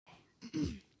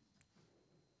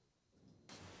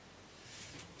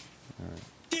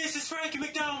This is Frankie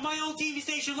MacDonald, my own TV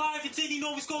station live in Sydney,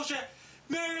 Nova Scotia.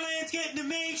 Maryland's getting a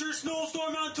major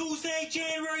snowstorm on Tuesday,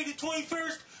 January the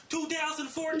 21st,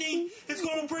 2014. It's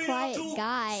going to bring up to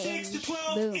 6 to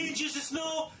 12 inches of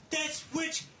snow. That's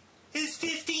which is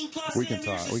 15 plus centimeters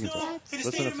of snow in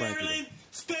the state of Maryland,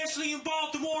 especially in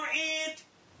Baltimore and...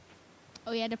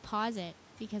 Oh, you had to pause it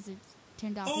because it's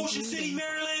turned off. Ocean City,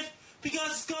 Maryland,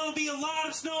 because it's going to be a lot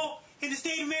of snow in the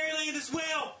state of Maryland as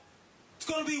well. It's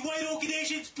going to be white oak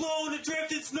conditions, blowing and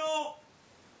drifted snow,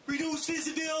 reduced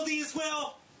visibility as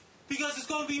well, because it's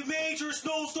going to be a major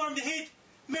snowstorm to hit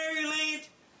Maryland,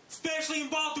 especially in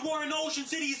Baltimore and Ocean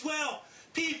City as well.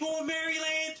 People in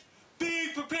Maryland, be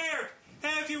prepared.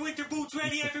 Have your winter boots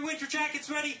ready, have your winter jackets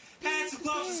ready, hats and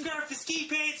gloves and scarf and ski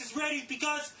pants is ready,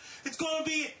 because it's going to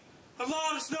be a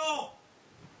lot of snow.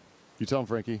 You tell him,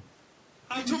 Frankie.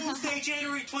 On Tuesday,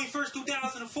 January 21st,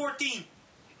 2014.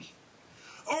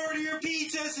 Order your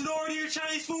pizzas and order your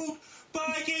Chinese food.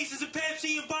 Buy cases of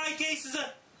Pepsi and buy cases of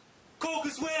Coke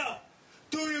as well.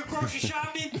 Do your grocery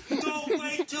shopping. Don't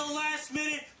wait till the last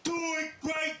minute. Do it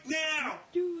right now.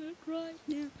 Do it right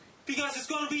now. Because it's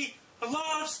going to be a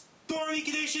lot of stormy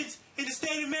conditions in the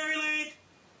state of Maryland.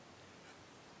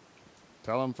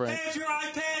 Tell him, Frank. Have your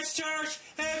iPads charged.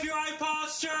 Have your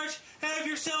iPods charged. Have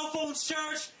your cell phones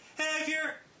charged. Have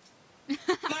your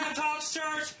laptops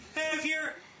charged. Have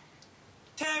your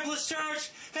tablets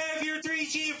charged. Have your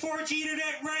 3G and 4G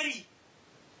internet ready.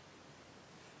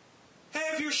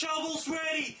 Have your shovels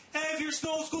ready. Have your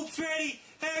snow scoops ready.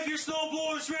 Have your snow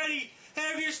blowers ready.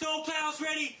 Have your snow plows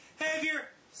ready. Have your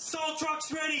salt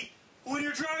trucks ready. When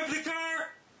you're driving the car,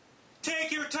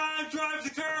 take your time, drive the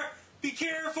car. Be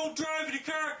careful driving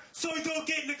the car so you don't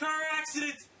get in a car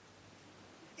accident.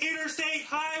 Interstate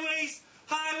highways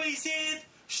and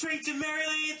streets in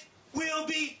Maryland will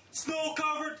be snow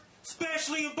covered,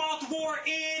 especially in Baltimore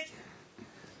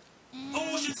and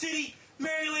Ocean City,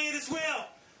 Maryland as well,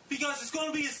 because it's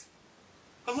going to be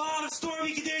a lot of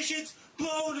stormy conditions,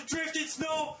 blowing and drifted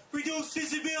snow, reduced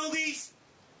visibilities.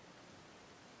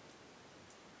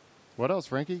 What else,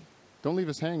 Frankie? Don't leave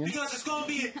us hanging. Because it's going to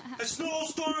be a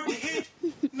snowstorm to hit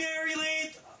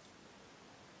Maryland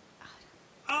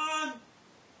on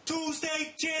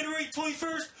Tuesday, January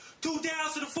 21st,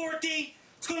 2014.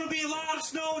 It's going to be a lot of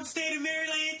snow in the state of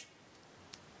Maryland.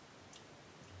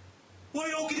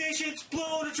 White oak conditions,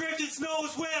 blowing and drifted snow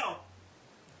as well.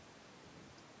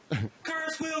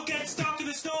 Cars will get stuck in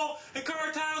the snow, and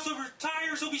car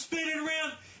tires will be spinning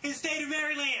around in the state of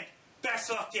Maryland. Best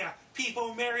luck to you,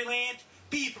 people in Maryland.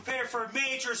 Be prepared for a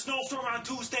major snowstorm on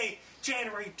Tuesday,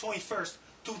 January 21st,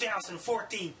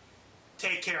 2014.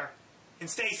 Take care and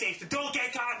stay safe. Don't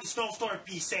get caught in the snowstorm.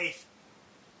 Be safe.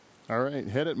 All right,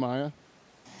 hit it, Maya.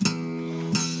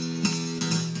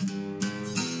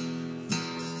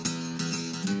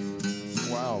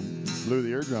 Wow, blew the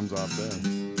eardrums off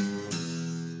there.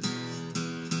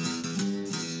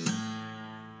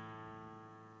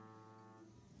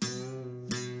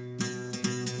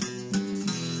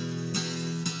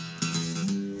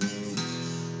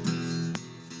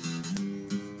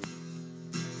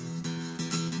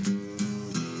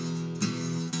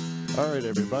 All right,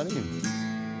 everybody.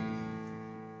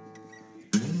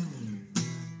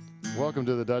 Welcome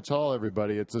to the Dutch Hall,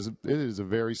 everybody. It is a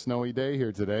very snowy day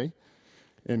here today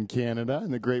in Canada,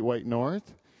 in the Great White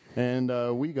North, and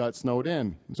we got snowed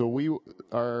in. So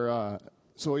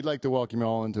we'd like to welcome you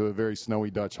all into a very snowy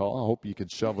Dutch Hall. I hope you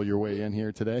could shovel your way in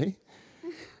here today.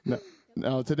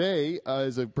 Now today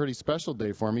is a pretty special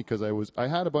day for me because I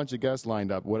had a bunch of guests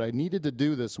lined up. What I needed to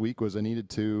do this week was I needed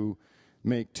to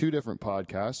make two different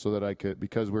podcasts so that I could,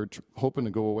 because we're hoping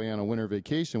to go away on a winter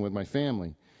vacation with my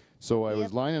family. So I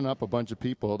was lining up a bunch of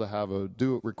people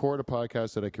to record a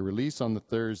podcast that I could release on the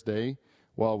Thursday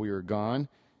while we were gone.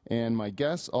 And my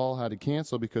guests all had to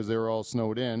cancel because they were all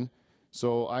snowed in.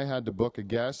 So I had to book a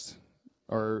guest,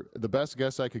 or the best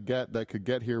guest I could get that could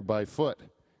get here by foot,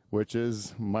 which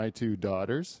is my two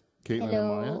daughters, Caitlin and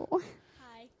Maya.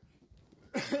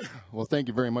 Well, thank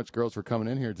you very much, girls, for coming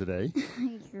in here today.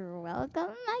 You're welcome,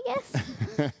 I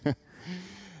guess.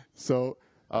 So,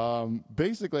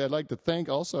 basically, I'd like to thank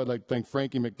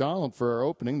Frankie MacDonald for our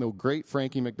opening, the great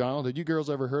Frankie MacDonald. Had you girls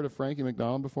ever heard of Frankie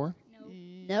MacDonald before?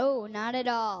 No, not at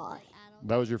all.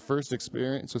 That was your first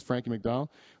experience with Frankie MacDonald?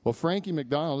 Well, Frankie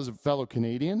MacDonald is a fellow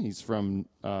Canadian. He's from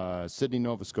Sydney,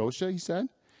 Nova Scotia, he said.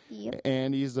 Yep.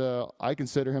 And I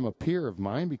consider him a peer of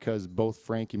mine because both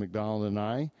Frankie MacDonald and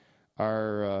I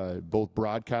are both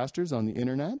broadcasters on the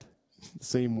internet,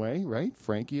 same way, right?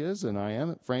 Frankie is, and I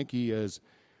am. Frankie is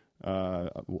an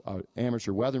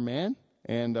amateur weatherman,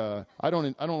 And I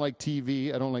don't like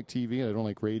TV. I don't like TV. I don't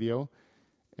like radio.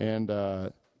 And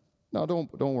no,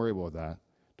 don't worry about that.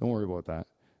 Don't worry about that.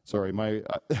 Sorry, my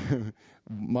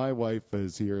my wife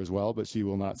is here as well, but she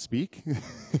will not speak.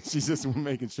 She's just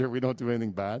making sure we don't do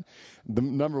anything bad. The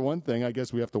number one thing, I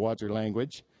guess, we have to watch our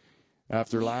language.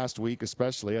 After last week,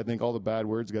 especially, I think all the bad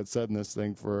words got said in this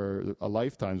thing for a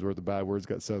lifetime's worth of bad words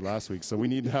got said last week. So we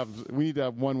need to have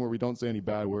one where we don't say any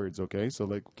bad words. Okay, so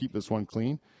like keep this one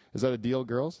clean. Is that a deal,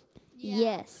 girls? Yeah,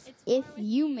 Yes, it's if more with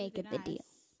you you make it than the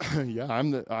us. deal.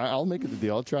 Yeah, I'll make it the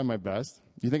deal. I'll try my best.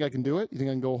 You think I can do it? You think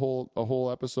I can go a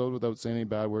whole episode without saying any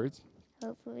bad words?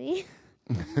 Hopefully.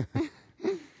 I'm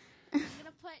gonna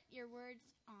put your words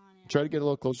on it. Try to get a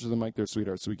little closer to the mic there,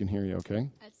 sweetheart, so we can hear you, okay?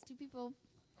 That's 2 people.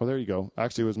 Oh, there you go.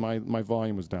 Actually, it was my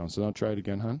volume was down, so now try it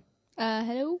again, hon.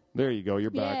 Hello? There you go.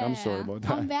 You're back. I'm sorry Yeah, about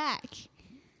that. I'm back.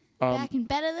 Back and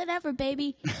better than ever,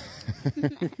 baby.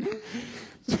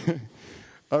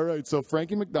 All right, so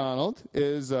Frankie MacDonald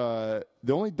is the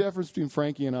only difference between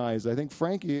Frankie and I is I think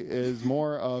Frankie is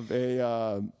more of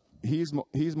a he's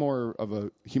more of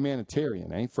a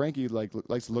humanitarian, eh? Frankie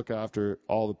likes to look after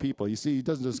all the people. You see, he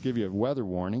doesn't just give you a weather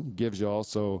warning; he gives you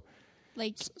also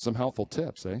Like, some helpful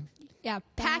tips, eh? yeah,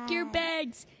 pack your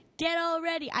bags. Get all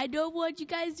ready. I don't want you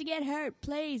guys to get hurt,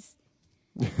 please.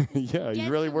 Yeah, he Get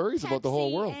really some worries about the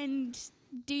whole Pepsi world. And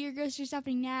do your grocery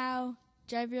shopping now.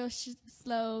 Drive real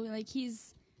slow. Like,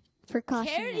 he's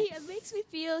cared. It makes me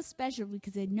feel special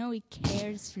because I know he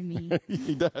cares for me.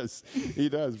 He does.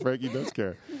 Frankie does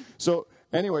care. So,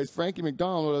 anyways, Frankie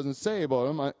MacDonald doesn't say about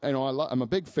him. I'm a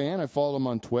big fan. I follow him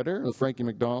on Twitter, Frankie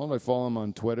MacDonald. I follow him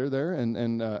on Twitter there,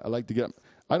 and I like to get.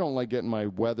 I don't like getting my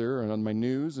weather and my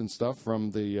news and stuff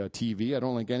from the TV. I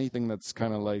don't like anything that's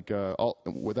kind of like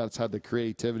that's had the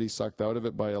creativity sucked out of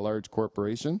it by a large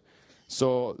corporation.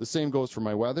 So the same goes for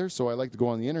my weather. So I like to go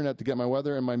on the internet to get my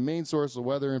weather, and my main source of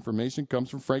weather information comes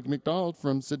from Frankie MacDonald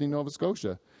from Sydney, Nova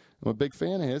Scotia. I'm a big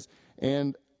fan of his,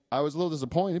 and I was a little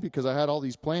disappointed because I had all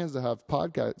these plans to have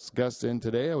podcast guests in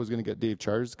today. I was going to get Dave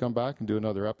Charles to come back and do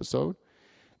another episode,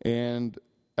 and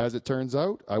as it turns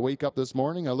out, I wake up this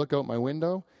morning, I look out my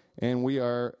window, and we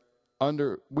have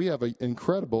an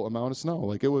incredible amount of snow.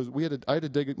 Like I had to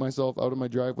dig myself out of my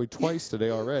driveway twice today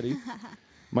already.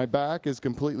 My back is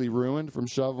completely ruined from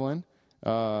shoveling.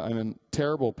 I'm in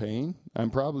terrible pain. I'm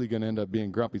probably going to end up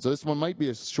being grumpy. So this one might be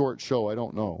a short show. I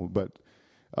don't know, but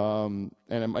and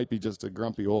it might be just a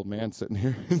grumpy old man sitting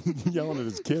here yelling at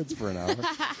his kids for an hour.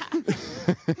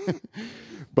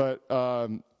 But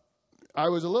I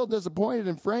was a little disappointed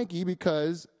in Frankie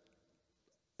because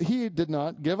he did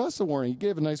not give us a warning. He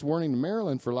gave a nice warning to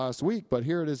Maryland for last week, but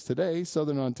here it is today.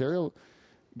 Southern Ontario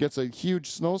gets a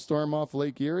huge snowstorm off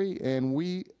Lake Erie, and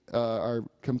we are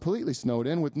completely snowed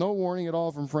in with no warning at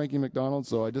all from Frankie MacDonald.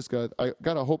 So I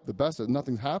got to hope the best that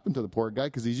nothing's happened to the poor guy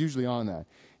because he's usually on that.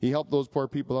 He helped those poor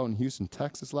people out in Houston,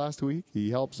 Texas last week. He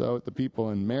helps out the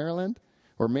people in Maryland,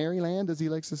 or Maryland, as he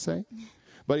likes to say.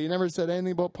 But he never said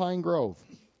anything about Pine Grove.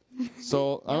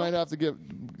 So I might have to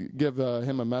give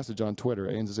him a message on Twitter,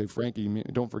 and to say, Frankie,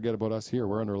 don't forget about us here.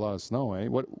 We're under a lot of snow, eh?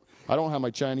 I don't have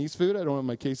my Chinese food. I don't have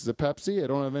my cases of Pepsi. I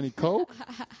don't have any Coke.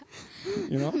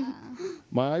 You know,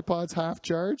 my iPod's half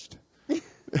charged.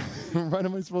 What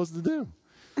am I supposed to do?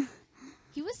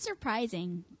 He was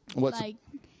surprising. What's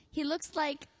he looks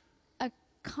like a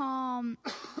calm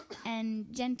and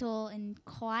gentle and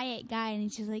quiet guy, and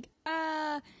he's just like,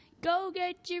 go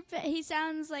get your. He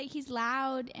sounds like he's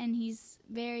loud and he's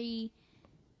very.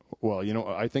 Well,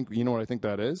 I think what I think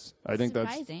that is. I think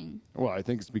surprising. Well, I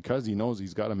think it's because he knows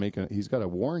he's got to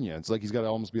warn you. It's like he's got to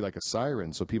almost be like a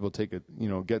siren, so people take it,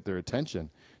 get their attention.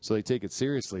 So they take it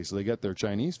seriously. So they get their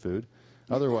Chinese food.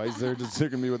 Otherwise, they're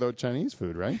gonna be without Chinese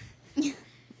food, right?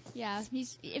 Yeah,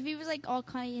 if he was like all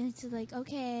kind, he's like,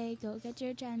 okay, go get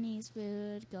your Chinese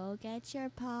food, go get your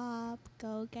pop,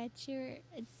 go get your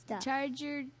Stuff. charge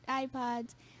your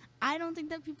iPods. I don't think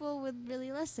that people would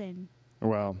really listen.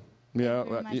 Well, yeah,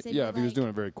 Very much. They'd yeah. be If he was like- doing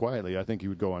it very quietly, I think he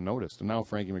would go unnoticed. And now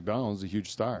Frankie MacDonald's a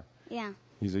huge star. Yeah.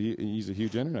 He's a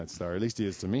huge internet star. At least he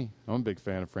is to me. I'm a big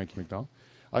fan of Frankie MacDonald.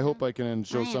 I hope I can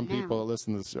show I am some now. people that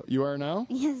listen to the show. You are now?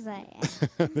 Yes, I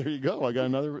am. There you go. I got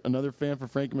another fan for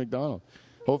Frankie MacDonald.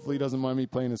 Hopefully he doesn't mind me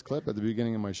playing his clip at the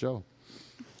beginning of my show.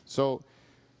 So,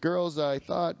 girls, I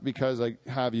thought because I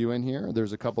have you in here,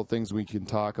 there's a couple things we can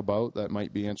talk about that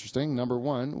might be interesting. Number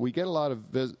one, we get a lot of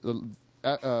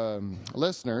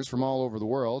listeners from all over the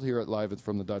world here at Live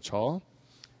from the Dutch Hall.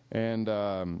 And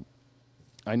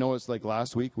I know it's like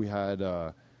last week we had,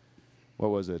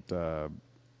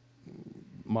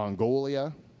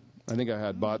 Mongolia. I think I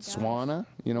had Botswana.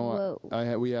 You know,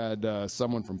 we had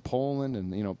someone from Poland,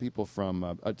 and people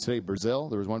from today Brazil.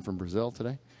 There was one from Brazil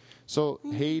today. So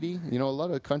Haiti. A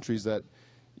lot of countries that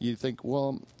you think,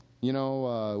 well,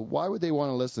 why would they want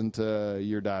to listen to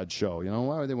your dad's show?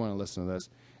 Why would they want to listen to this?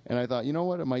 And I thought, you know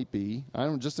what, it might be.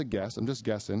 Just a guess. I'm just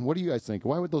guessing. What do you guys think?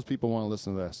 Why would those people want to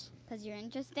listen to this? Because you're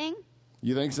interesting.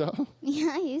 You think so?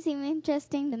 Yeah, you seem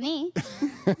interesting to me.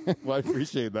 Well, I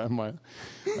appreciate that, Maya.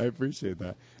 I appreciate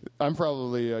that. I'm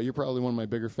probably, you're probably one of my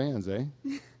bigger fans, eh?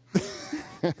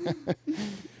 I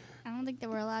don't think that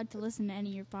we're allowed to listen to any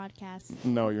of your podcasts.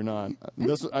 No, you're not.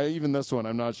 Even this one,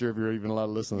 I'm not sure if you're even allowed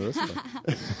to listen to this one.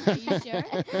 Are you sure?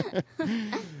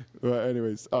 Well,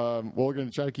 anyways, we're going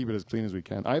to try to keep it as clean as we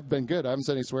can. I've been good. I haven't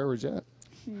said any swear words yet.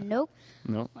 Nope.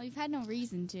 No. Well, you've had no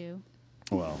reason to.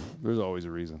 Well, there's always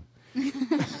a reason.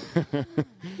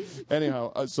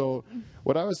 Anyhow, so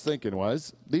what I was thinking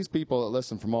was these people that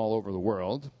listen from all over the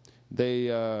world,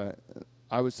 I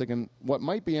was thinking what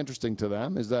might be interesting to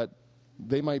them is that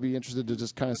they might be interested to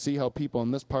just kind of see how people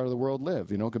in this part of the world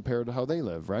live, compared to how they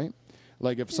live, right?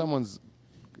 Like if someone's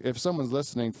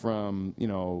listening from,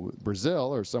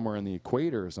 Brazil or somewhere in the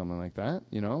equator or something like that,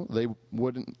 they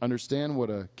wouldn't understand what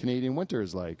a Canadian winter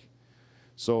is like.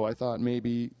 So I thought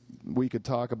maybe we could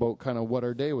talk about kind of what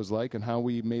our day was like and how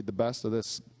we made the best of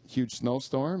this huge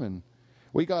snowstorm. And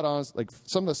we got on, like,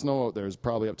 some of the snow out there is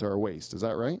probably up to our waist. Is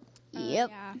that right? Yep.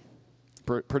 Yeah.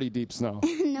 Pretty deep snow.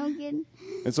 No kidding.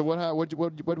 And so what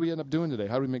did we end up doing today?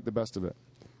 How did we make the best of it?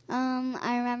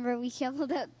 I remember we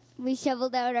shoveled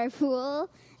out our pool,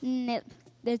 and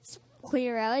it's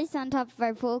clear ice on top of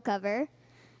our pool cover.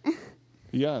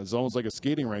 Yeah, it's almost like a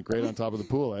skating rink right on top of the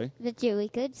pool, eh? Bet you we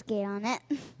could skate on it.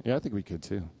 Yeah, I think we could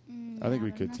too. I think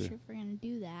we could I'm too. not sure if we're going to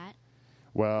do that.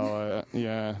 Well,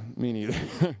 yeah, me neither.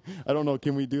 I don't know.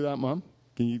 Can we do that, Mom?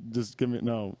 Can you just give me?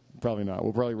 No, probably not.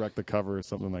 We'll probably wreck the cover or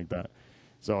something like that.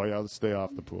 So yeah, let's stay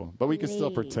off the pool. But we can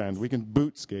still pretend. We can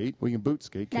boot skate. We can boot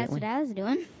skate, can't That's we? what I was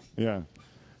doing. Yeah.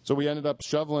 So we ended up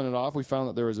shoveling it off. We found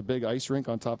that there was a big ice rink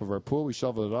on top of our pool. We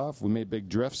shoveled it off. We made big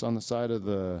drifts on the side of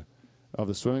the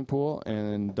swimming pool,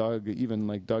 and dug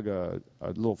a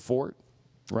little fort,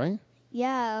 right?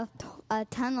 Yeah, a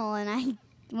tunnel, and I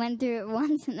went through it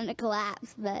once, and then it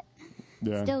collapsed, but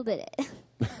still did it.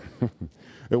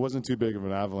 It wasn't too big of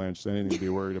an avalanche, anything to be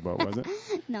worried about, was it?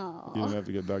 No. You didn't have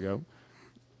to get dug out.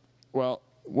 Well,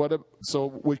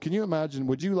 can you imagine,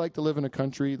 would you like to live in a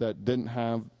country that didn't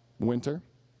have winter?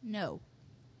 No.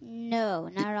 No,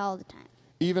 not all the time.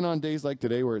 Even on days like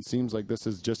today where it seems like this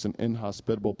is just an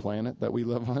inhospitable planet that we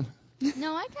live on?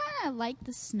 No, I kind of like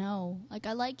the snow. Like,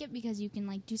 I like it because you can,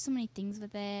 do so many things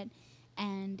with it,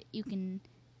 and you can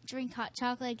drink hot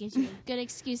chocolate. It gives you a good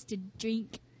excuse to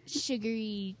drink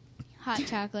sugary hot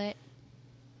chocolate,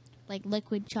 like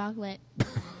liquid chocolate.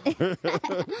 Heat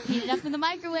it up in the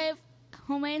microwave.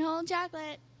 Homemade home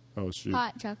chocolate. Oh, shoot.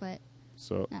 Hot chocolate.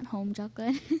 So, Not home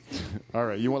chocolate. all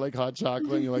right, you want like hot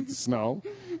chocolate and you like the snow,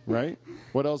 right?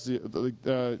 What else?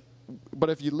 But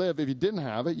if you didn't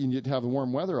have it, you'd have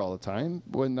warm weather all the time.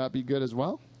 Wouldn't that be good as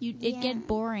well? It'd get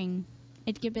boring.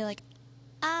 It could be like,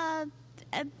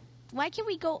 why can't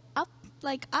we go up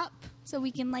so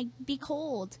we can be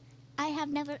cold? I have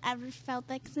never ever felt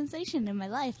that sensation in my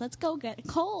life. Let's go get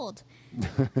cold. Like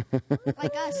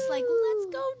us, let's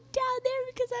go down there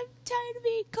because I'm tired of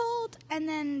being cold. And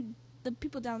then the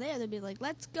people down there, they'd be like,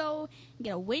 let's go and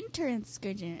get a winter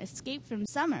excursion, escape from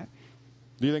summer.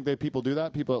 Do you think that people do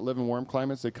that? People that live in warm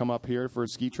climates, they come up here for a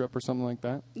ski trip or something like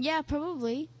that? Yeah,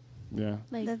 probably. Yeah.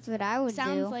 That's what I would do.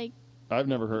 Sounds like I've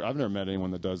never met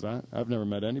anyone that does that. I've never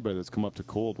met anybody that's come up to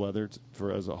cold weather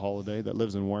as a holiday that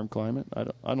lives in warm climate.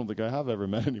 I don't think I have ever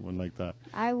met anyone like that.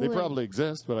 They probably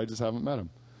exist, but I just haven't met them.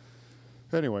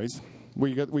 Anyways,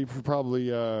 we probably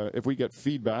if we get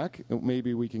feedback,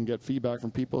 maybe we can get feedback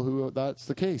from people who that's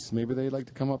the case. Maybe they like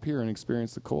to come up here and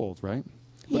experience the cold, right?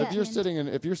 But if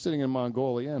you're sitting in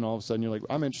Mongolia and all of a sudden you're like,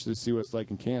 I'm interested to see what it's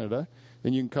like in Canada,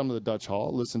 then you can come to the Dutch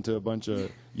Hall, listen to a bunch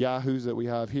of yahoos that we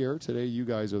have here. Today, you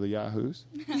guys are the yahoos.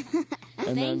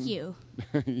 Thank you.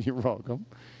 You're welcome.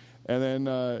 And then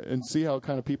and see how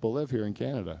kind of people live here in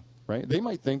Canada, right? They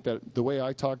might think that the way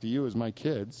I talk to you as my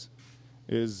kids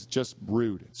is just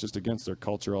rude. It's just against their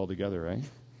culture altogether, right?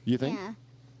 You think? Yeah.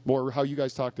 Or how you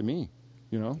guys talk to me,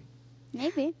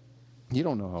 Maybe. You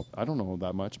don't know I don't know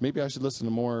that much. Maybe I should listen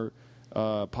to more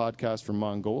podcasts from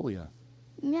Mongolia.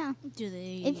 Yeah. Do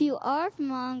they? If you are from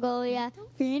Mongolia,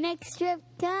 for your next trip,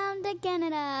 come to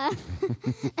Canada.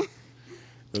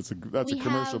 That's a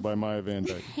commercial by Maya Van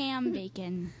Dyke. Ham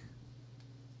bacon.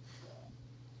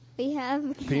 We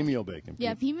have Pea meal bacon.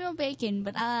 Yeah, female bacon,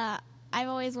 but I've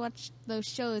always watched those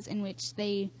shows in which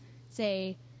they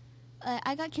say,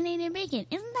 I got Canadian bacon.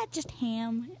 Isn't that just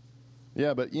ham?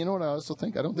 Yeah, but you know what I also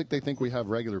think? I don't think they think we have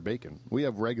regular bacon. We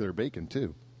have regular bacon,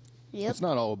 too. Yep. It's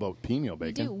not all about pea meal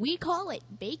bacon. We do. We call it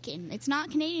bacon. It's not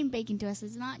Canadian bacon to us.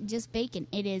 It's not just bacon.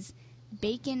 It is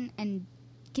bacon, and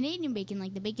Canadian bacon,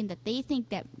 like the bacon that they think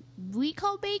that we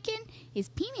call bacon, is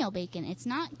pea meal bacon. It's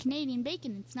not Canadian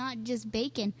bacon. It's not just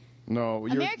bacon. No,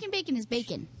 American bacon is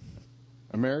bacon.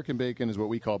 American bacon is what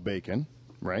we call bacon,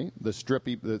 right? The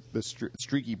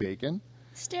streaky bacon.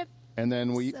 Strip. And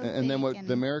then what bacon.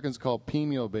 the Americans call pea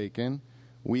meal bacon,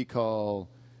 we call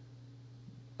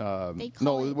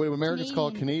what Americans call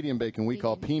Canadian bacon, we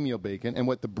call pea meal bacon, and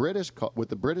what the British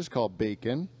call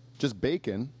bacon, just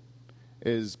bacon,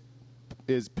 is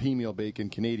pea meal bacon,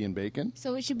 Canadian bacon.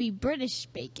 So it should be British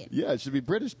bacon. Yeah, it should be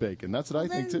British bacon. That's what I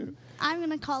think too. I'm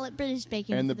gonna call it British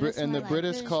bacon. And the British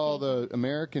British call bacon. the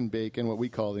American bacon, what we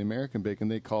call the American bacon,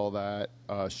 they call that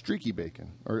streaky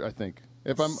bacon, or I think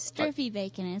Strippy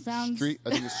bacon. It sounds. I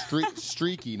think it's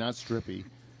streaky, not strippy.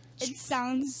 It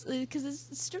sounds because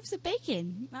it's strips of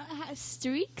bacon, not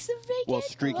streaks of bacon. Well,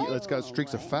 streaky. What? It's got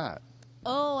streaks of fat.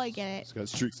 Oh, I get It's it. got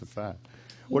streaks of fat.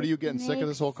 What are you getting sick of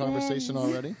this whole conversation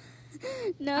already?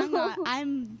 No. I'm not.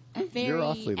 I'm You're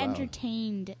awfully very loud.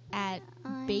 entertained at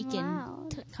I'm bacon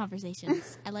loud.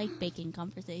 conversations. I like bacon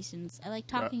conversations. I like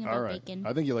talking All about right. bacon.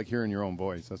 I think you like hearing your own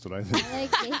voice. That's what I think. I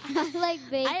like bacon. I like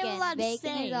bacon. I have a lot to Bacon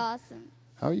say. is awesome.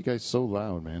 How are you guys so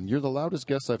loud, man? You're the loudest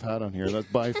guest I've had on here. That's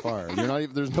by far. You're not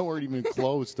even. There's nowhere even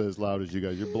close to as loud as you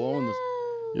guys. You're blowing this.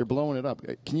 You're blowing it up.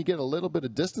 Can you get a little bit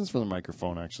of distance from the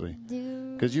microphone, actually?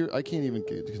 Dude. Because I can't even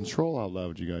control how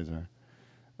loud you guys are.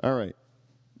 All right.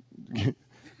 At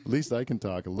least I can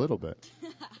talk a little bit.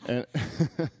 And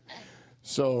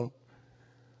so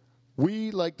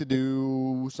we like to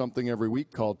do something every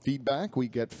week called feedback. We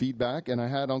get feedback, and I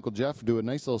had Uncle Jeff do a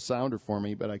nice little sounder for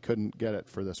me, but I couldn't get it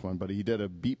for this one. But he did a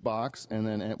beatbox, and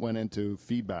then it went into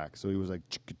feedback. So he was like,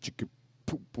 chicka, chicka,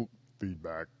 poop, poop,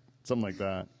 feedback, something like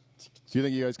that. Do you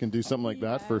think you guys can do something like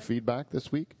that for feedback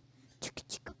this week?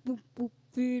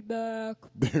 Feedback.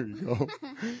 There you go.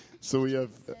 So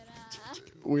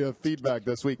we have feedback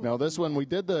this week. Now, this one, we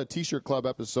did the T-shirt club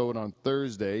episode on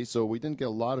Thursday, so we didn't get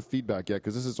a lot of feedback yet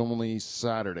because this is only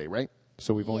Saturday, right?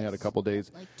 So we've only had a couple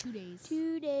days. Like 2 days.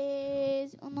 2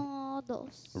 days. Uno,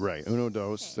 dos. Right, uno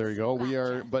dos. There you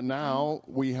go. But now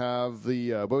we have we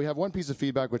have one piece of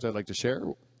feedback which I'd like to share,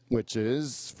 which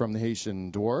is from the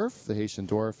Haitian Dwarf. The Haitian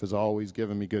Dwarf has always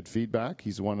given me good feedback.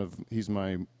 He's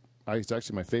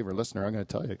actually my favorite listener. I'm going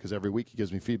to tell you because every week he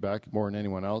gives me feedback more than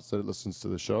anyone else that listens to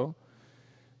the show.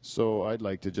 So I'd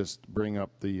like to just bring up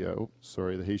the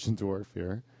Haitian Dwarf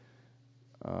here.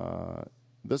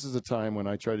 This is a time when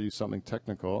I try to do something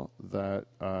technical that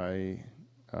I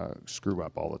screw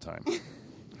up all the time.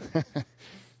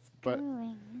 But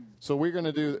so we're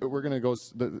gonna go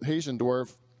the Haitian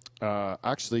Dwarf.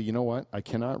 Actually, you know what? I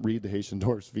cannot read the Haitian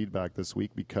Dwarf's feedback this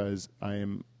week because I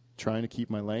am trying to keep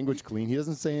my language clean. He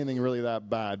doesn't say anything really that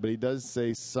bad, but he does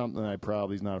say something that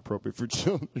probably is not appropriate for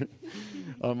children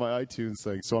on my iTunes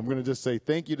thing. So I'm going to just say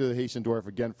thank you to the Haitian Dwarf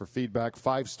again for feedback.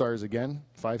 5 stars again.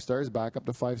 5 stars, back up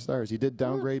to 5 stars. He did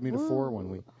downgrade me to 4 one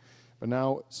week. But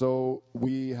now, so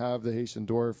we have the Haitian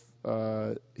Dwarf.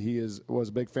 He was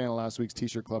a big fan of last week's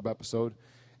T-shirt club episode.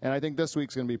 And I think this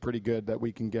week's going to be pretty good that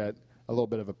we can get a little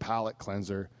bit of a palate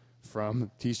cleanser from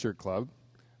T-shirt club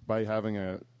by having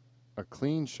a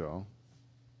clean show.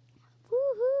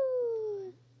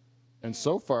 Woohoo! And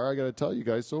so far, I got to tell you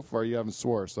guys, so far you haven't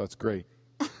swore, so that's great.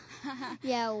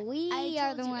 Yeah, we I are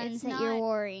told the you, ones it's that not- you're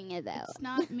worrying about. It's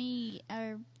not me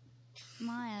or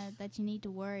Maya that you need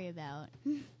to worry about.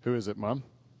 Who is it, Mom?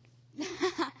 She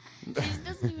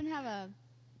doesn't even have a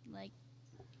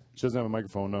She doesn't have a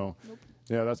microphone, no. Nope.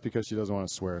 Yeah, that's because she doesn't want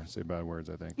to swear, say bad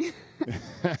words, I think.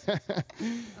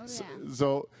 Oh yeah.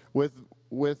 So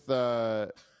with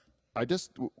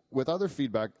other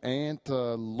feedback, Aunt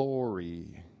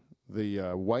Lori,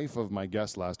 the wife of my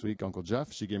guest last week, Uncle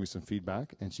Jeff, she gave me some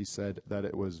feedback, and she said that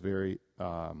it was very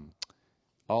all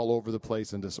over the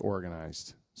place and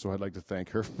disorganized. So I'd like to thank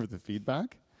her for the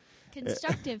feedback.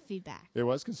 Constructive feedback. It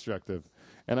was constructive.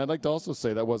 And I'd like to also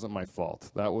say that wasn't my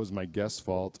fault. That was my guest's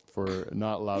fault for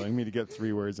not allowing me to get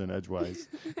 3 words in edgewise.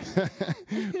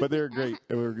 But they were great.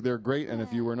 They're great, and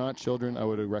if you were not children, I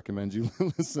would recommend you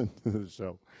listen to the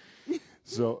show.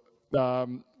 So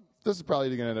this is probably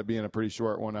going to end up being a pretty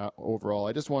short one overall.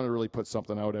 I just wanted to really put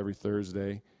something out every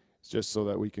Thursday just so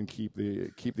that we can keep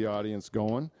the audience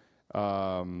going.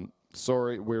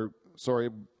 Sorry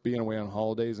being away on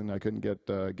holidays and I couldn't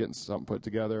getting something put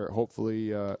together.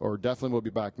 Hopefully, or definitely we'll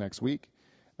be back next week.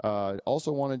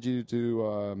 Also wanted you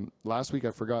to, last week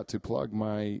I forgot to plug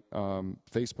my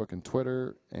Facebook and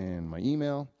Twitter and my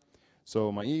email.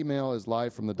 So my email is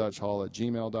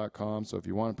livefromthedutchhall@gmail.com. So if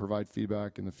you want to provide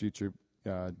feedback in the future,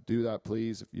 do that,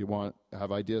 please. If you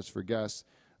have ideas for guests,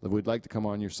 if we'd like to come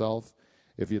on yourself,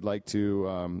 if you'd like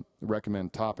to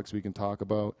recommend topics we can talk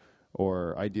about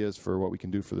or ideas for what we can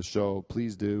do for the show,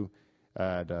 please do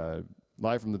at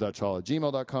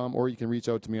livefromthedutchhall@gmail.com, or you can reach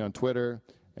out to me on Twitter,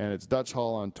 and it's Dutch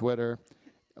Hall on Twitter.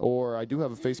 Or I do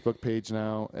have a Facebook page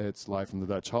now. It's Live from the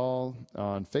Dutch Hall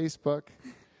on Facebook.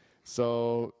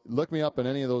 So look me up on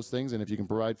any of those things, and if you can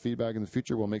provide feedback in the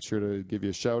future, we'll make sure to give you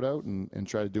a shout-out and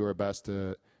try to do our best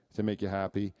to make you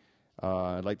happy.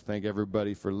 I'd like to thank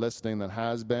everybody for listening that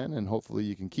has been, and hopefully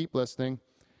you can keep listening.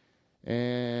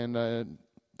 And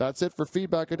that's it for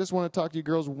feedback. I just want to talk to you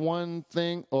girls one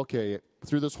thing. Okay,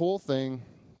 through this whole thing,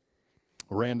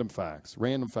 random facts.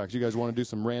 Random facts. You guys want to do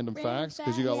some random facts?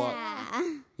 Because you got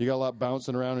a lot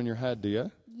bouncing around in your head, do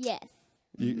you? Yes.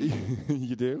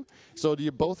 You do? So do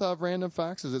you both have random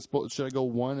facts? Should I go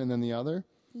one and then the other?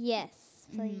 Yes.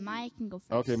 Please. Maya can go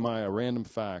first. Okay, Maya, random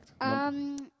fact.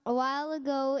 A while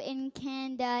ago in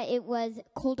Canada, it was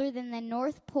colder than the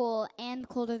North Pole and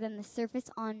colder than the surface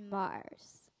on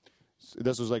Mars.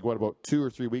 This was like, what, about 2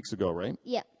 or 3 weeks ago, right?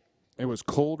 Yep. It was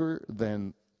colder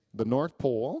than the North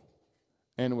Pole,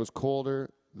 and it was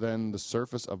colder than the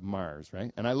surface of Mars,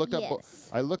 right? And I looked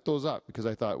those up because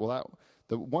I thought, well,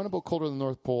 the one about colder than the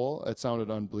North Pole, it sounded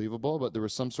unbelievable, but there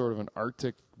was some sort of an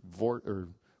Arctic or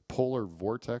polar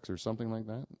vortex or something like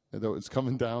that was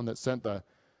coming down that sent the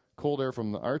cold air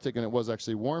from the Arctic, and it was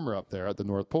actually warmer up there at the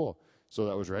North Pole. So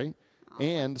that was right.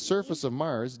 And the surface of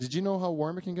Mars, did you know how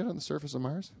warm it can get on the surface of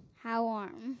Mars? How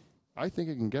warm? I think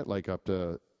it can get like up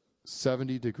to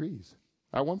 70 degrees.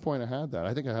 At one point I had that.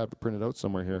 I think I had it printed out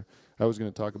somewhere here. I was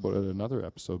going to talk about it in another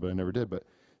episode, but I never did. But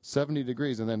 70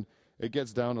 degrees, and then it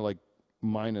gets down to like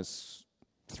minus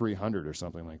 300 or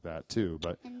something like that too.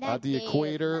 But at the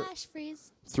equator,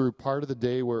 through part of the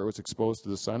day where it was exposed to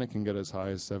the sun, it can get as high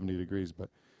as 70 degrees.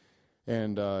 But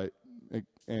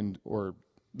or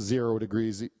 0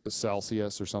 degrees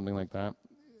Celsius or something like that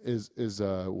is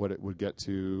what it would get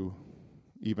to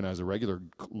even as a regular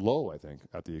low, I think,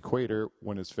 at the equator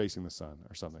when it's facing the sun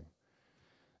or something.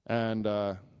 And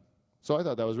so I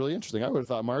thought that was really interesting. I would have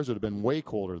thought Mars would have been way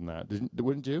colder than that.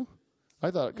 Wouldn't you? I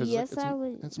thought because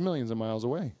it's millions of miles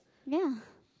away. Yeah.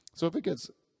 So if it gets...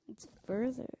 It's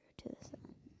further to the sun.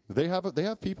 They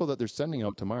have people that they're sending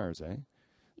out to Mars, eh?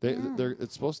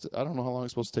 It's supposed to... I don't know how long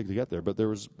it's supposed to take to get there, but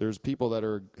there's people that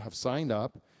have signed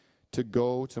up to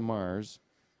go to Mars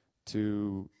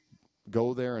to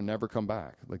go there and never come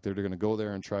back. Like they're going to go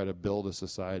there and try to build a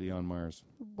society on Mars.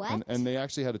 What? And they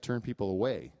actually had to turn people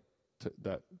away.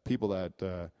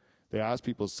 They asked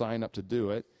people to sign up to do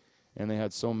it, and they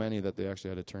had so many that they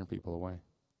actually had to turn people away.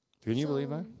 Can you believe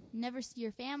that? Never see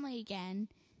your family again,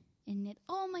 and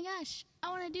oh my gosh, I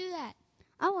want to do that.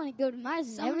 I want to go to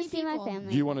Mars and never see my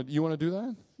family. You want to do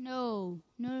that? No.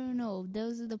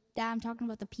 Those are I'm talking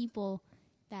about the people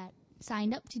that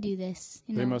signed up to do this.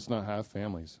 They must not have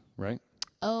families, right?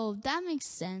 Oh, that makes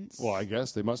sense. Well, I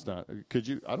guess they must not. Could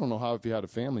you? I don't know how if you had a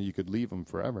family you could leave them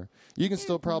forever. You can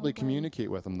still probably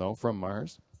communicate with them though from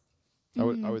Mars.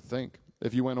 Mm-hmm. I would think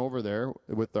if you went over there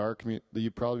with our community,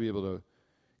 you'd probably be able to,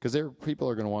 because people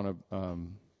are going to want to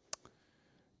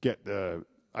get.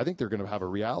 I think they're going to have a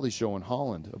reality show in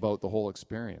Holland about the whole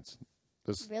experience.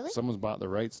 Really? Someone's bought the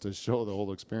rights to show the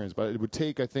whole experience, but it would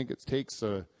take. I think it takes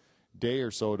a day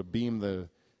or so to beam the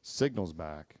signals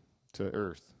back to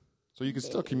Earth. So you could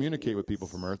still communicate with people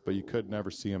from Earth, but you could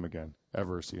never see them again,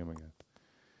 ever see them again.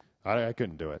 I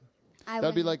couldn't do it.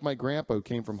 That'd be like my grandpa who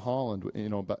came from Holland,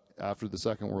 but after the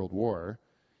Second World War.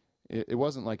 It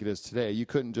wasn't like it is today. You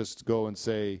couldn't just go and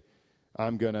say,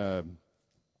 I'm going to,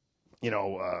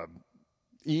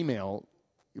 email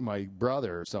my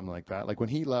brother or something like that. Like when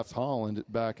he left Holland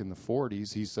back in the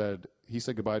 40s, he said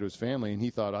goodbye to his family, and he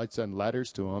thought I'd send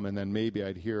letters to him, and then maybe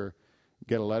I'd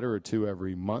get a letter or two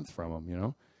every month from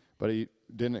him, But he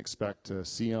didn't expect to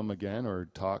see him again or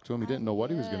talk to him. He didn't know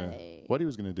what he was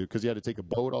gonna do because he had to take a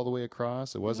boat all the way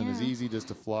across. It wasn't as easy just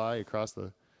to fly across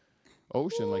the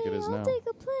ocean like it is now. I'll take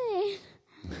a plane.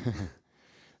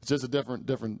 It's just a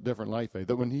different life. Eh?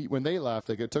 That when they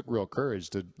left, it took real courage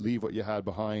to leave what you had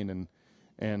behind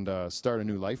and start a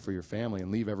new life for your family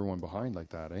and leave everyone behind like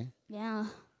that. Eh? Yeah.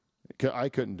 I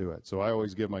couldn't do it, so I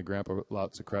always give my grandpa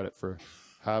lots of credit for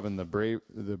having the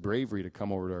bravery to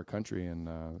come over to our country and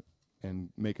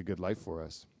make a good life for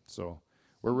us. So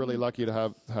we're really lucky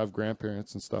to have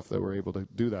grandparents and stuff that were able to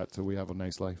do that, so we have a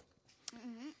nice life.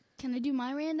 Can I do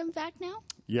my random fact now?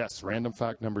 Yes, random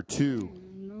fact number 2.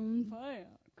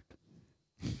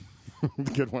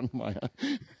 Good one, Maya.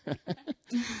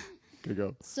 Good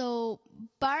go. So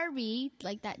Barbie,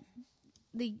 like that,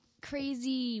 the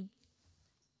crazy,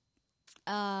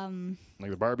 Like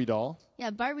the Barbie doll?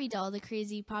 Barbie doll, the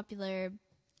crazy popular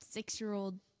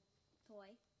 6-year-old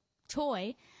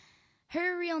toy.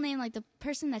 Her real name, like the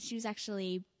person that she was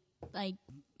actually like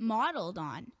modeled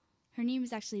on, her name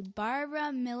is actually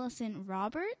Barbara Millicent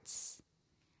Roberts.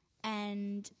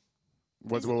 And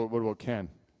What about Ken?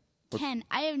 Ken,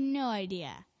 I have no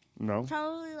idea. No?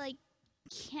 Probably like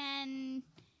Ken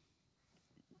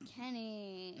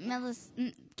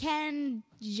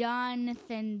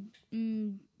Jonathan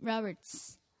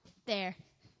Roberts. There,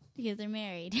 because they're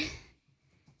married.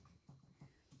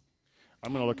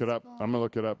 I'm gonna look it up.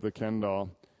 The Ken doll.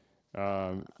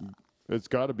 It's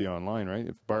got to be online, right?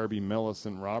 If Barbie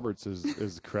Millicent Roberts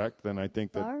is correct, then I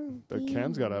think that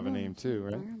Ken's got to have a name too,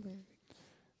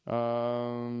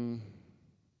 right?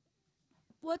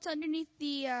 What's underneath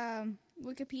the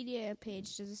Wikipedia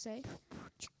page? Does it say?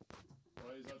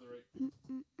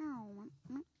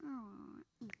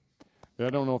 I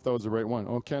don't know if that was the right one.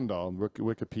 Oh, Ken doll,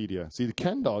 Wikipedia. See, the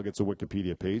Ken doll gets a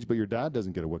Wikipedia page, but your dad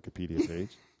doesn't get a Wikipedia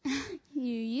page.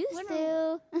 You used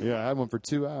to. Yeah, I had one for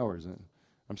 2 hours. And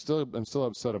I'm still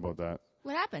upset about that.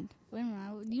 What happened?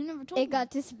 You never told me. It got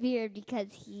disappeared because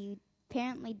he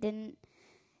apparently didn't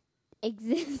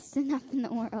exist enough in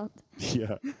the world.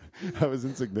 Yeah, I was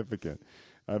insignificant.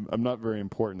 I'm not very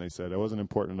important, they said. I wasn't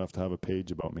important enough to have a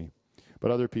page about me. But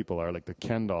other people are, like the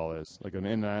Ken doll is, like an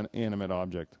inanimate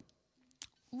object.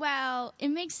 Well, it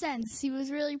makes sense. He was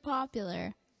really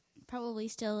popular. Probably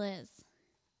still is.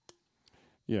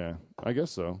 Yeah, I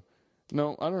guess so.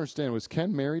 No, I don't understand. Was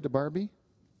Ken married to Barbie?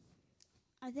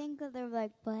 I think that they're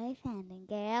like boyfriend and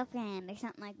girlfriend or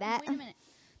something like that. Wait a minute.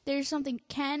 There's something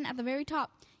Ken at the very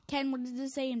top. Ken, what does it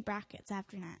say in brackets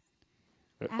after that?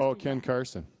 Ken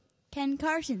Carson. Ken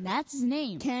Carson. That's his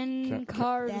name. Ken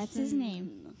Carson. That's his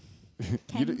name.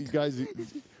 You guys,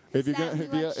 if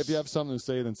you have something to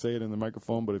say, then say it in the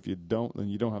microphone. But if you don't, then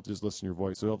you don't have to just listen to your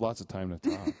voice. So you have lots of time to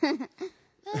talk.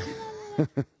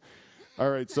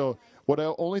 All right. So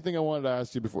only thing I wanted to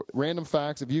ask you before random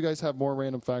facts. If you guys have more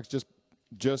random facts, just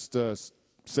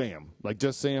say them. Like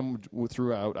just say them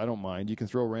throughout. I don't mind. You can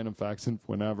throw random facts in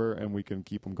whenever, and we can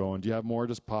keep them going. Do you have more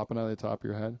just popping out of the top of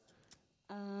your head?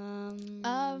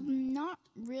 Not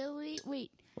really.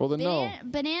 Wait. Well, then no.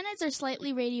 Bananas are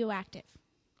slightly radioactive.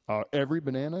 Every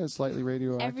banana is slightly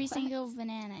radioactive? Every single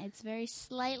banana. It's very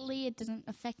slightly, it doesn't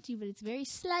affect you, but it's very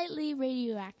slightly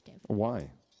radioactive.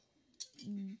 Why?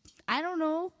 I don't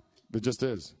know. It just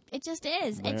is. It just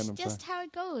is. It's just how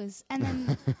it goes. And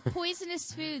then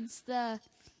poisonous foods, the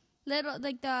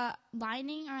the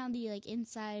lining around the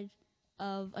inside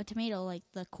of a tomato, like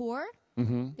the core,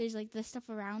 there's like the stuff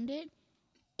around it.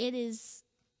 It is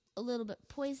a little bit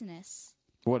poisonous.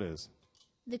 What is?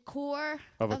 The core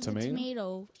of the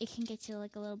tomato, it can get you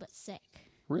like a little bit sick.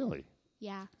 Really?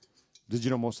 Yeah. Did you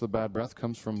know most of the bad breath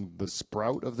comes from the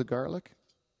sprout of the garlic?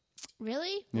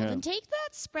 Really? Yeah. Well, then take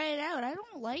that, spread it out. I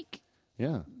don't like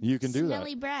Yeah, you can do that.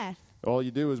 smelly breath. All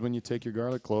you do is when you take your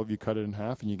garlic clove, you cut it in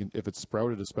half, and you can, if it's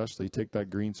sprouted especially, you take that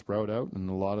green sprout out, and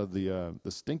a lot of the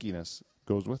stinkiness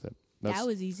goes with it. That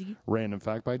was easy. Random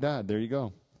fact by Dad. There you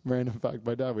go. Random fact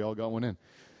by Dad. We all got one in.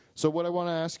 So what I want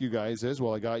to ask you guys is,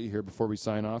 I got you here before we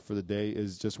sign off for the day,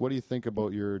 is just what do you think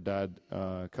about your dad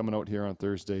coming out here on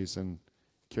Thursdays and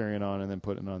carrying on and then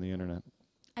putting it on the internet?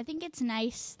 I think it's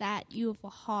nice that you have a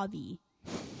hobby.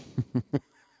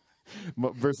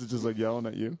 Versus just like yelling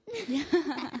at you?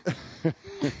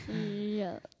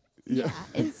 Yeah. Yeah.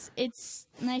 It's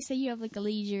nice that you have like a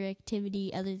leisure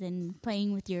activity other than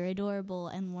playing with your adorable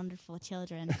and wonderful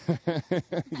children.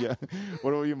 Yeah.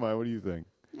 What about you, Maya? What do you think?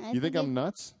 You think I'm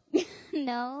nuts?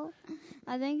 No.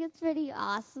 I think it's pretty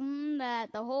awesome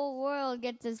that the whole world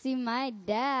gets to see my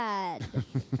dad.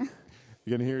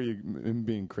 You can hear him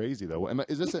being crazy though.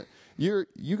 Is this you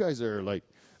guys are like,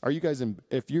 are you guys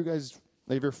if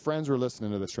your friends were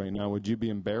listening to this right now, would you be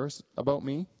embarrassed about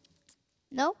me?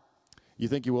 Nope. You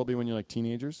think you will be when you're like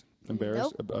teenagers?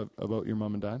 Embarrassed about your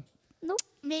mom and dad? Nope.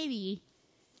 Maybe.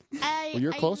 Well,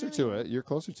 you're closer to it. You're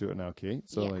closer to it now, Kate.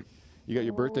 So like, you got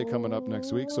your birthday coming up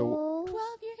next week. So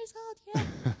 12 years old,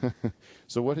 yeah.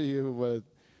 So what are you?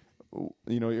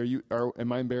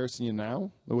 Am I embarrassing you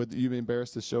now? Would you be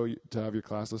embarrassed to have your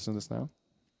class listen to this now?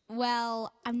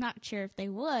 Well, I'm not sure if they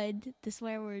would. The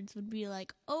swear words would be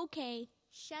like, okay,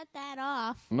 shut that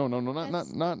off. No,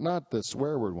 not the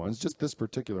swear word ones. Just this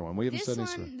particular one. We haven't said any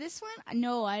swear. This one,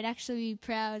 no, I'd actually be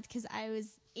proud because I was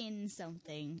in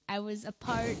something. I was a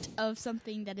part of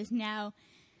something that is now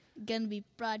going to be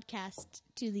broadcast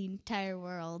to the entire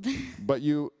world. But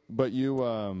you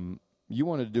wanted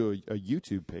to do a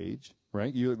YouTube page,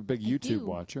 right? You're a big YouTube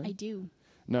watcher. I do.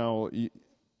 Now,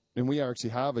 and we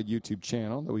actually have a YouTube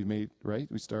channel that we made, right?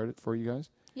 We started for you guys.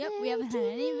 Yep, we haven't had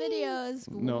any videos.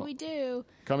 But No. what do we do?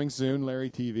 Coming soon, Larry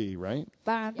TV, right?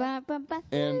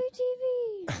 And- TV.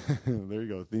 There you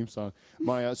go, theme song.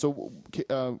 So,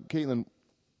 Caitlin,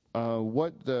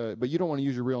 but you don't want to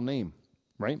use your real name,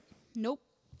 right? Nope.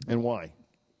 And why?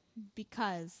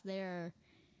 Because they're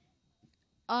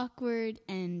awkward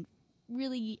and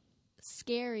really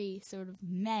scary sort of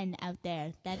men out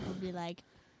there that would be like,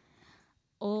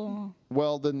 oh,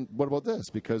 Well, then what about this?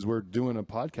 Because we're doing a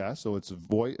podcast, so it's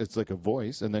like a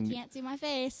voice, and then can't see my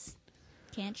face,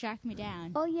 can't track me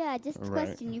down. Oh yeah, just a Right.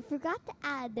 question. You forgot to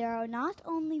add there are not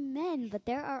only men, but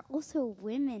there are also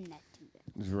women that do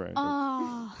this. right.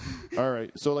 Oh, All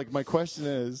right. So, like, my question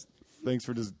is, thanks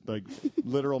for just like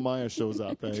literal Maya shows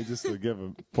up, just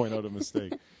to point out a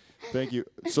mistake. Thank you.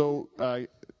 So,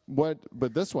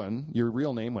 But this one, your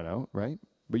real name went out, right?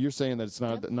 But you're saying that it's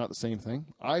not the same thing.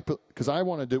 Because I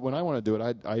want to do when I want to do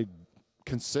it, I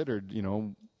considered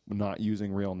not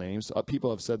using real names. People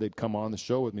have said they'd come on the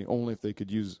show with me only if they could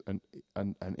use an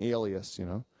alias,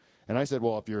 And I said,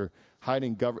 well, if you're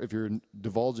if you're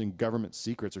divulging government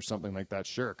secrets or something like that,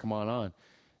 sure, come on,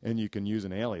 and you can use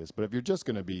an alias. But if you're just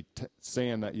going to be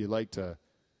saying that you like to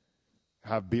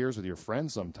have beers with your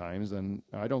friends sometimes, then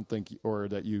I don't think, or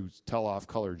that you tell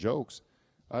off-color jokes,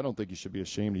 I don't think you should be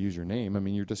ashamed to use your name. I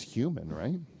mean, you're just human,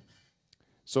 right?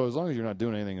 So as long as you're not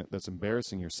doing anything that's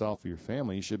embarrassing yourself or your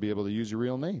family, you should be able to use your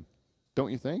real name.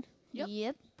 Don't you think?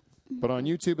 Yep. But on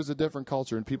YouTube, it's a different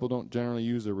culture, and people don't generally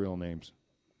use their real names.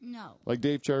 No. Like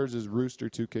Dave Charters is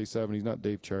Rooster2K7. He's not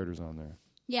Dave Charters on there.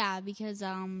 Yeah, because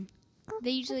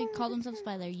they usually call themselves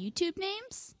by their YouTube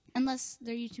names, unless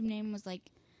their YouTube name was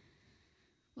like,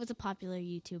 what's a popular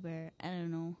YouTuber? I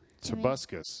don't know.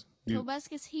 Tobuscus.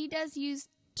 Tobuscus, he does use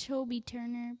Toby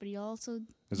Turner, but he also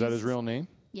Is that his real name?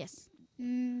 Yes.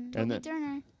 Toby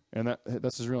Turner. And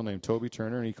that's his real name, Toby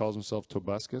Turner, and he calls himself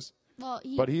Tobuscus. Well,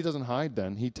 But he doesn't hide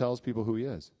then. He tells people who he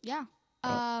is. Yeah.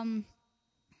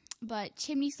 But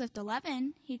Chimney Swift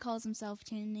 11, he calls himself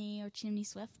Chimney or Chimney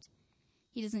Swift.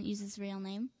 He doesn't use his real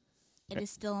name. It is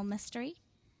still a mystery.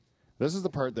 This is the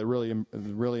part that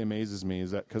really amazes me,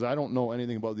 is that because I don't know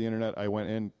anything about the internet, I went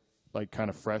in like kind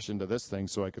of fresh into this thing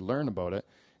so I could learn about it.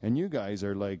 And you guys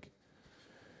are like,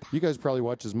 you guys probably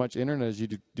watch as much internet as you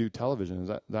do television.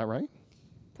 Is that right?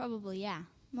 Probably, yeah.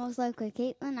 Most likely,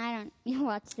 Caitlin. I don't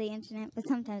watch the internet, but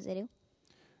sometimes I do.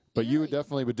 But you would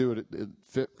definitely would do it at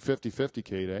 50-50,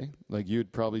 Kate, eh? Like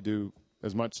you'd probably do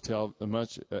as much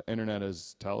internet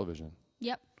as television.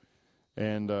 Yep.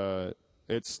 And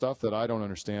it's stuff that I don't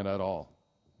understand at all.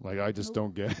 Like I just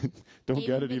don't get it.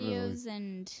 Get it even. Videos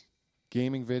and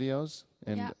Gaming videos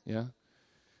and Yeah.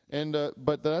 And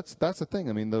but that's the thing.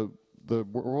 I mean, the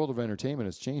world of entertainment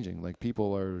is changing. Like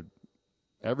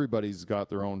everybody's got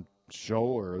their own show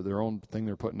or their own thing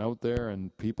they're putting out there,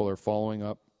 and people are following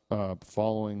all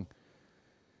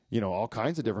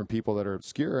kinds of different people that are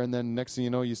obscure, and then next thing you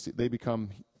know, you see they become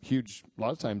huge. A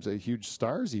lot of times, huge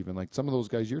stars. Even like some of those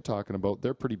guys you're talking about,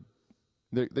 they're pretty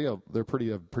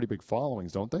big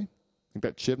followings, don't they? Like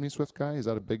that Chimney Swift guy, is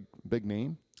that a big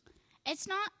name? it's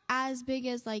not as big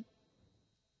as, like,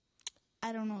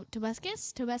 I don't know,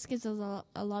 Tobuscus. Tobuscus is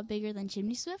a lot bigger than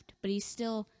Chimney Swift, but he's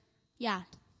still, yeah,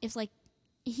 if, like,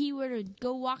 he were to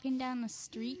go walking down the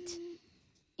street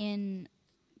in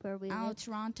Where we live.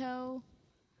 Toronto,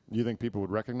 You think people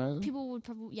would recognize him? people would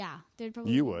probably, yeah, they'd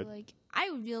probably You be would. like, I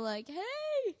would be like,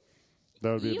 hey,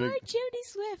 That would be you're Chimney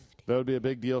Swift. That would be a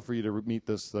big deal for you to meet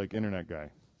this like internet guy.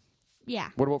 Yeah.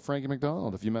 What about Frankie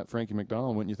MacDonald? If you met Frankie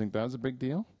MacDonald, wouldn't you think that was a big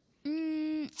deal?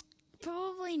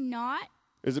 Probably not.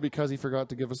 Is it because he forgot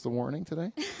to give us the warning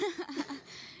today?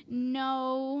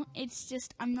 No, it's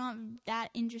just I'm not that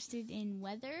interested in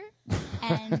weather,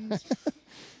 and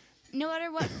no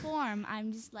matter what form,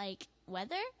 I'm just like,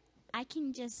 weather? I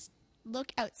can just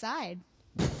look outside.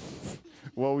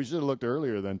 Well, we should have looked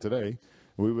earlier than today.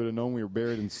 We would have known we were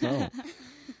buried in snow.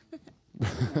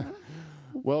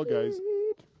 Well, guys,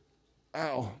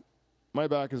 ow, my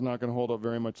back is not going to hold up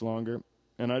very much longer,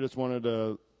 and I just wanted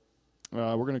to,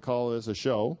 we're going to call this a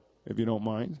show, if you don't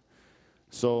mind.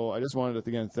 So I just wanted to,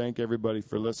 again, thank everybody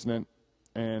for listening,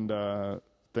 and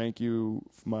thank you,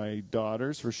 my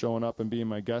daughters, for showing up and being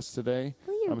my guests today.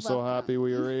 Well, you're I'm so welcome. happy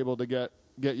we were able to get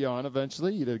you on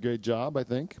eventually. You did a great job, I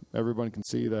think. Everyone can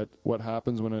see that what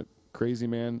happens when a crazy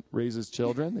man raises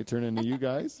children. They turn into you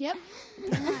guys. Yep,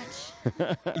 pretty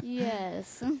much.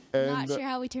 Yes. And, Not sure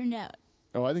how we turned out.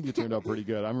 Oh, I think you turned out pretty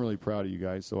good. I'm really proud of you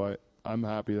guys. So I'm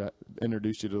happy that I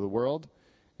introduced you to the world.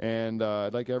 And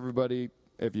I'd like everybody,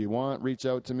 if you want, reach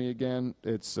out to me again.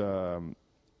 It's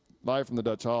live from the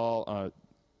Dutch Hall,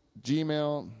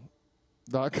 gmail.com.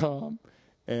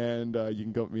 And you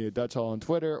can go to me at Dutch Hall on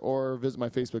Twitter or visit my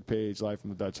Facebook page, Live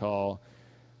from the Dutch Hall.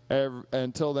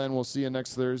 Until then, we'll see you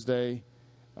next Thursday.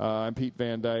 I'm Pete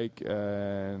Van Dyke,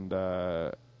 and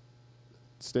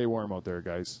stay warm out there,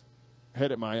 guys.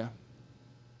 Hit it, Maya.